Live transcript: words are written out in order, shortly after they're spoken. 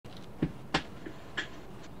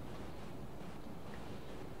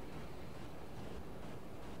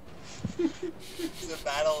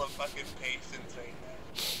battle of fucking patience right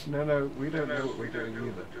now. No, we don't know what we're doing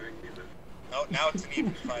either. Oh, now it's an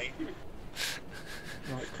even fight.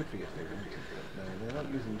 Well, it could be if they wanted, but no, they're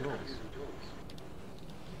not using doors.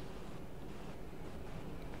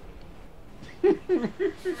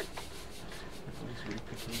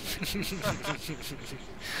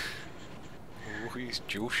 Oh, he's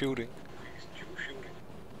dual shielding.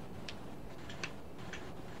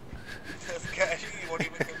 This guy, he won't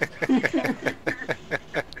even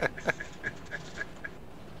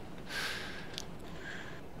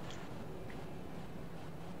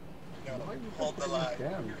No, hold the line.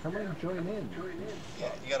 Down. Come on, join in.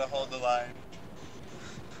 Yeah, you gotta hold the line.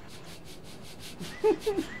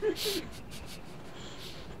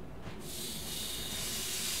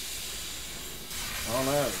 Oh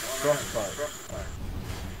no, crossfire.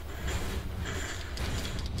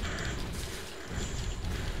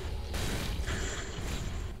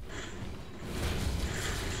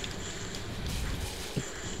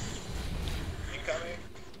 Incoming.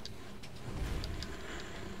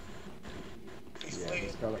 He's fleeing.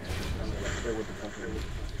 Let's go with the fucking...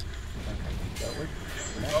 Okay, that way.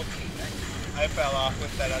 Oh, I fell off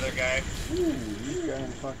with that other guy. Ooh, he's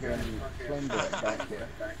going fucking splendid back here.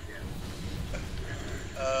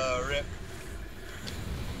 Rip.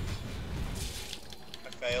 I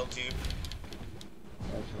failed you.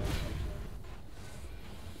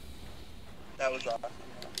 That was awesome.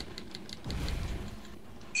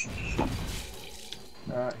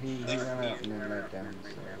 He ran out and then laid down, so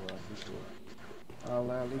he's good. I'll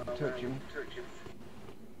leave the touch him.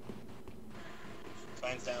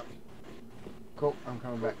 Fine's down. Cool, I'm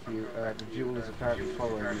coming back for you. The duel is apparently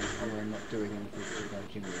following me, and I'm not doing anything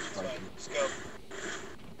to Jimmy is fighting. Let's go.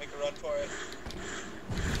 Make a run for it.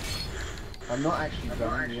 I'm not actually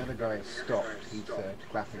done. The other guy has stopped. He's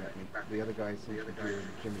clapping at me. The other guy seems to be doing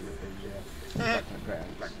Jimmy with the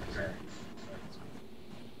ground.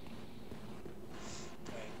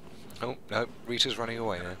 Oh, no, Rita's running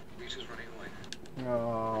away now.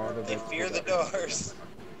 Oh, they fear the doors.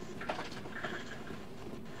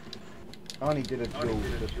 I only did a duel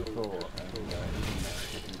just before, and taking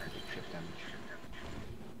chip damage.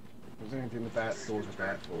 Was there anything the doors are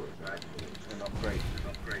bad for? They're not great.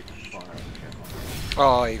 Fire.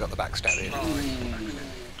 Oh, you got the backstab in.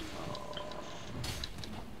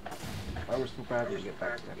 I always feel bad when you get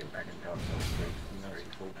backstabbed back in Dark Souls 3. You know it's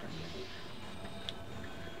important.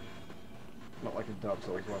 Not like in Dark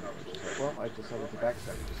Souls 1, which is like, well, I decided to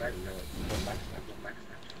backstab you, so you don't backstab.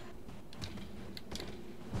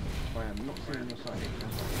 I am not seeing your side.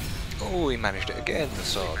 Oh, he managed it again, the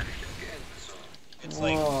sword. It's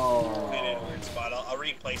like, made it in a weird spot. I'll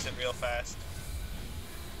replace it real fast.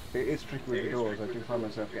 It is tricky with the doors. I do find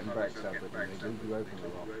myself getting backstabbed with them. They do open a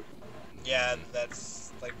lot. Yeah,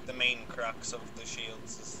 that's like the main crux of the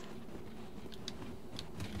shields.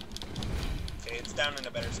 Okay, it's down in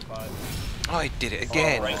a better spot. Oh, he did it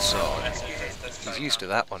again, right, so that's he's used to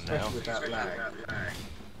that one now. Especially with that lag.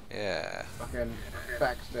 Yeah. Fucking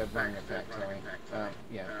backstab running attack, sorry.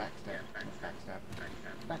 Yeah, backstab, not backstab.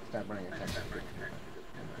 Backstab running attack.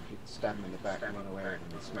 If you stab him in the back and run away with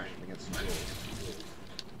him and smash him against the doors.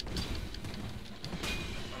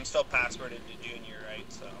 I'm still passworded to Junior,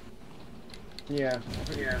 right? So. Yeah,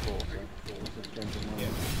 cool.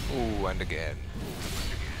 Oh, and again.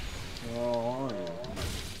 Oh,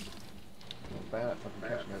 not bad at fucking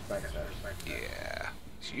catching those backstabs. Yeah.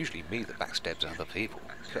 It's usually me that backstabs other people.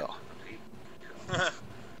 God.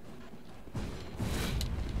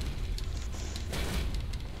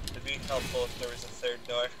 It'd be helpful if there was a third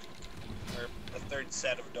door. Or a third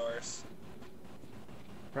set of doors.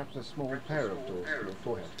 Perhaps a small pair of doors for your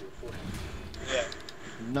forehead. Yeah.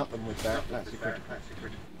 Nothing with that, that's a critical.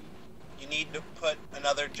 You need to put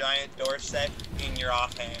another giant door set in your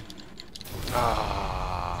offhand.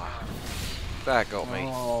 Ah. That got me.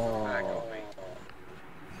 Oh. That got me.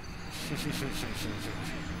 I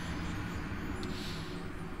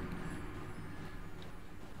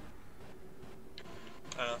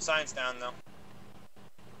don't know, sign's down though.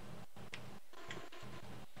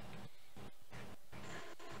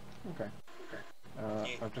 Okay.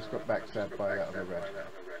 I've just got backstabbed by that other red.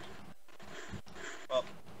 Well,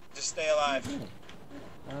 just stay alive.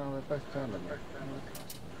 Oh, they're both turned on me.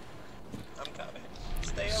 I'm coming.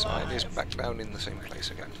 Stay alive. Sign is back down in the same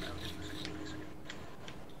place again.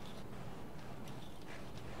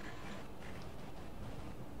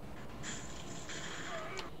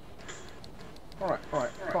 Alright, fine.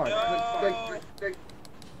 No.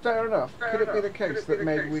 Fair enough. Could it be the case that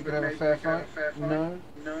maybe we could have a fair fight? No?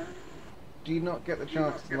 do you not get the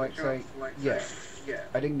chance to like say, yeah,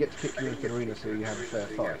 I didn't get to kick you into the arena so you have a fair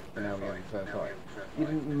fight, and now we have a fair fight. You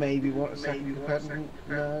didn't maybe want a second competitor?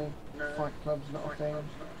 No? Fight club's not a thing?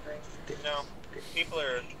 No. People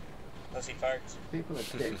are pussy farts. People are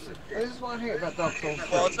dicks. This is what I hate about Dark Souls 3.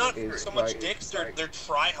 Well, it's not so much like, dicks, they're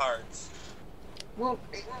tryhards. Well,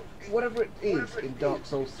 whatever it is in Dark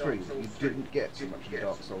Souls 3 that you didn't get so much in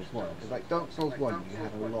Dark Souls 1. Because like Dark Souls 1 you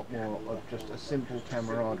had a lot more of just a simple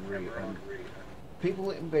camaraderie, and people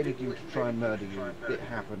that invaded you to try and murder you, it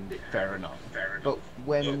happened, fair enough. But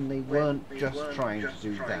when they weren't just trying to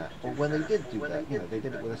do that, or when they did do that, you know, they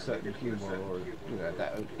did it with a certain humour or, you know,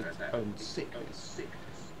 its own sickness.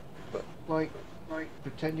 But like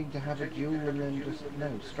pretending to have a duel and then just,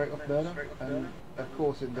 no, straight off murder. And of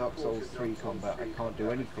course in Dark Souls 3 combat I can't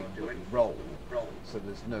do anything but roll, so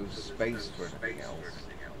there's no space for anything else.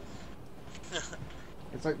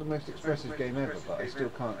 It's like the most expressive game ever, but I still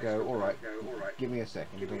can't go, alright, give me a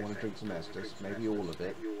second, I want to drink some Estus, maybe all of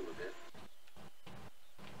it.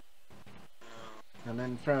 And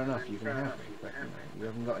then fair enough, you can have it, but you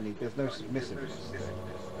haven't got any, there's no submissiveness there.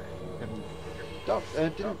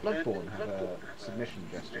 Didn't Bloodborne have a submission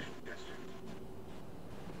gesture?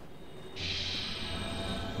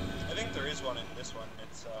 I think there is one in this one.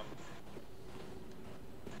 It's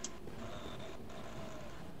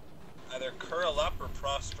either curl up or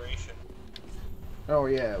prostration. Oh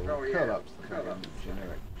yeah, well curl up's the kind of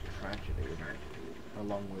generic tragedy, isn't it?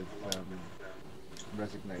 Along with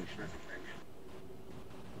resignation.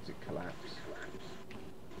 Does it collapse?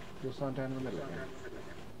 You'll sign down in the middle again.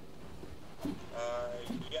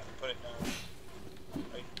 Yeah, put it down.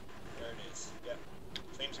 Right, there it is. Yeah,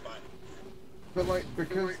 same spot. But like,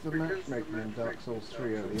 because the matchmaking in Dark Souls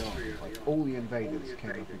 3 early on, like all the invaders came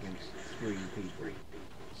up against 3 people.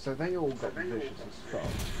 So they all got vicious as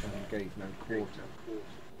fuck and gave no quarter.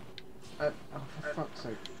 Oh, for fuck's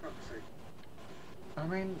sake. I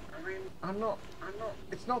mean,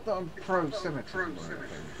 it's not that I'm pro-Semitism or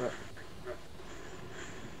anything, but...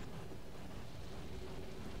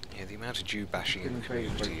 Yeah, the amount of Jew bashing in the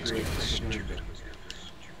community is just stupid.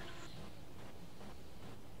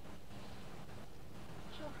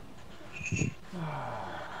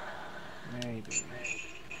 Maybe.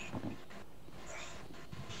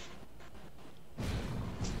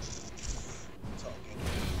 It's all good.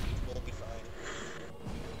 We'll be fine.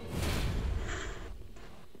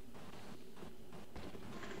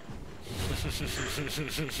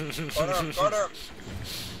 Got her!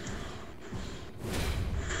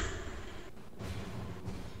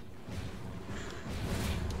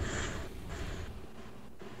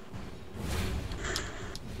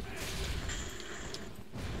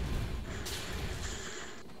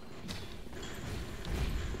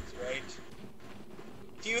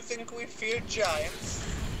 Do you think we fear giants?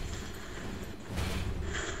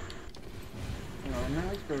 No, now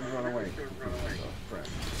he's going to run away because he's our friend.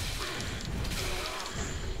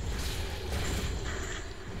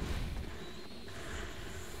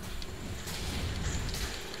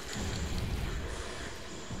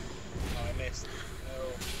 Oh, I missed. No.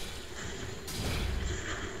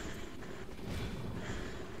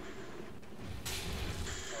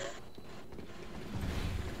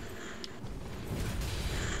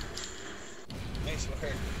 Nice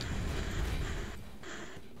work.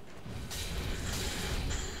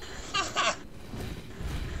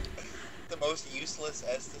 The most useless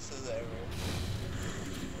Estus ever.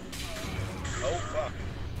 Oh fuck.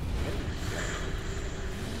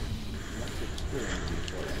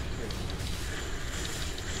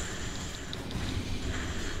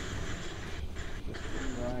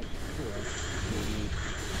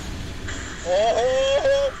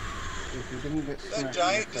 Oh! If you didn't get That smashed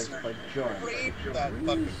giant in the face just by giants, raped that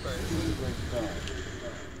fucking person.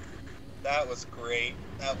 That was great.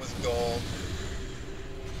 That was gold.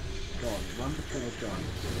 Go on, run between the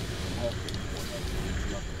giants.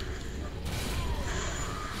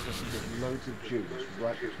 Get loads of Jews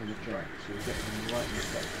right between the giants, so you get them right in the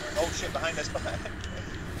face. Oh shit, behind us, behind.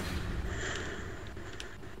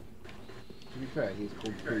 To be fair, he's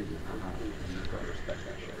called Boo, and you've got to respect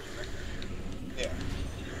that shit. Yeah.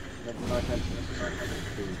 Never mind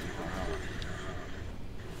Boo.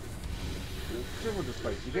 Civil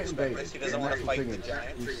displace, you get invaded, He doesn't want to fight the is,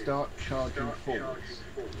 giants. you start charging forwards.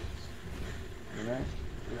 You know?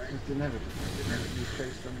 It's just inevitable. You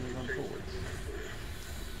chase them and run forwards.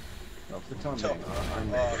 Well, for the time So, being,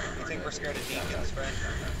 you think we're scared of deacons, friend?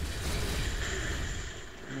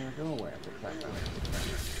 Yeah, go away, I'll put that back.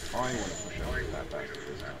 I want to push over that back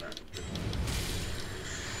this time.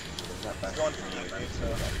 That back It's going for you, dude, so...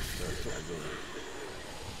 sort of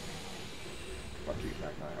Fuck you,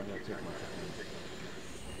 Black Knight. I'm gonna take my technique.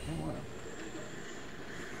 Oh, wow.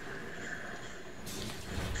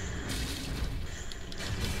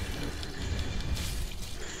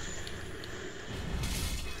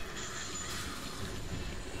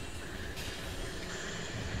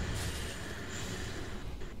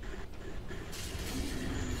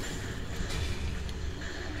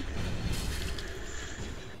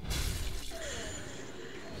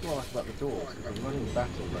 That's what I like about the doors, because I'm running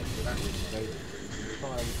battle like this with invaders. It's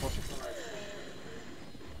entirely possible.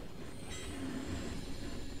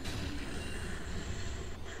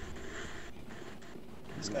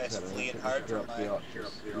 This guy's fleeing hard from my...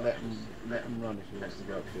 Let him run if he wants to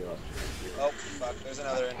go up the archers. Oh, fuck, there's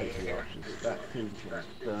another invader here. That thing was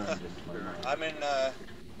burned into my mind.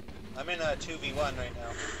 I'm in a 2v1 right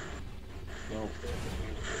now. Well,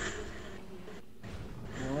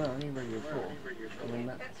 well, only regular 4. I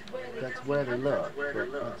mean, that's where they lurk, but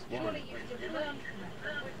that's why.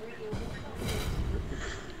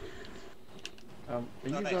 Are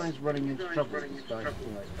you guys running into trouble with this guy? Like,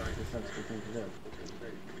 the sensible thing to do?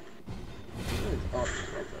 There is archers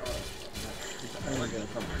right there. He's only going to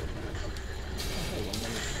come with it.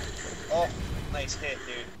 Oh, nice hit,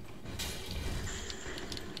 dude.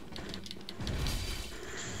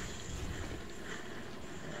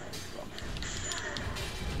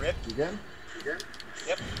 Rip. You again?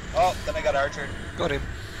 Yep. Oh, then I got archered. Got him.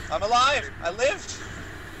 I'm alive! I lived!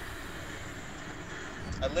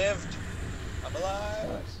 I'm alive!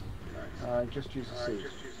 Nice. I just used a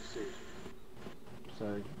siege.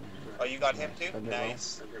 So... Oh, you got him too?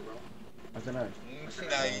 Nice. I don't know.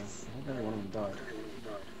 Nice. I think only one of them died.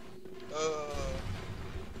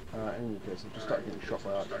 In any case, I've just started getting shot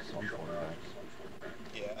by archers, so I'm falling back.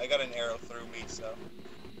 Yeah, I got an arrow through me, so...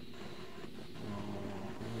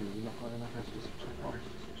 You've not got enough extras to check on.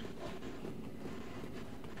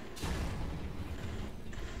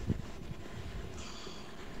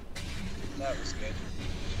 That was good.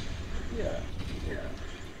 Yeah.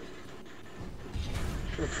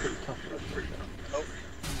 Sure, it's pretty tough though. Oh,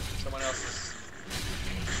 someone else is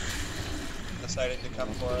deciding to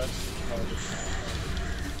come for us.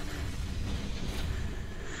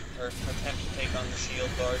 Or attempt to take on the shield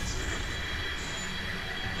lords.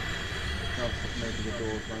 Maybe the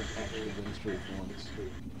doors won't actually win through for once.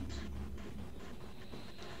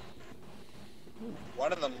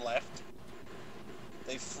 One of them left.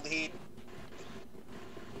 They fleed.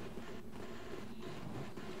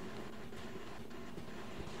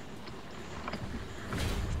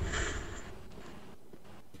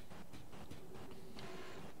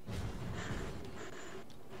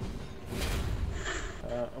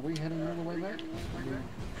 Are we heading all the way back?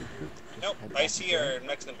 Nope, I see our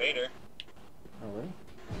next invader. Oh, really?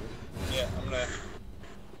 Yeah, I'm gonna...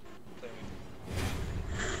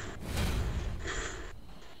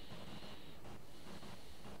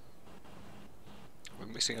 We're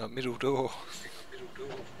missing our middle door.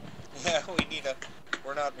 Yeah, we need a...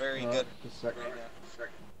 We're not very good just a sec. right now.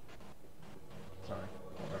 Sorry.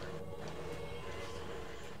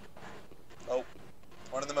 Oh,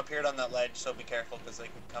 one of them appeared on that ledge, so be careful because they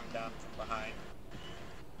could come down from behind.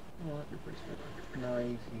 Oh, that'd be pretty good. No,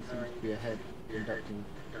 he seems to be ahead, conducting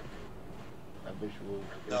a visual...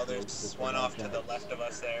 No, there's one off to the left of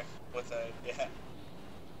us there, with a... yeah.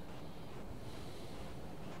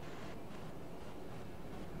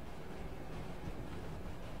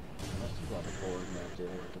 That's a rather boring way of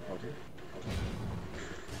dealing with the body.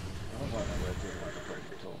 I don't like that way of dealing with the body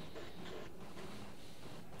at all.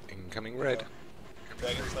 Incoming red.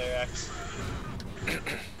 Dragon Slayer Axe.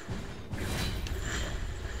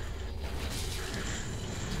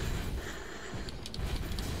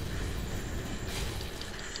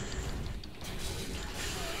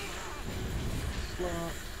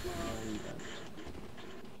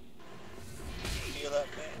 Heal up,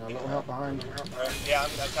 man. A little help behind. Yeah, I'm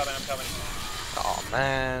coming. Oh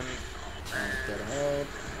man. Get ahead.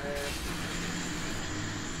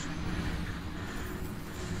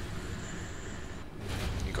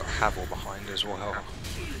 You got Havel behind as well.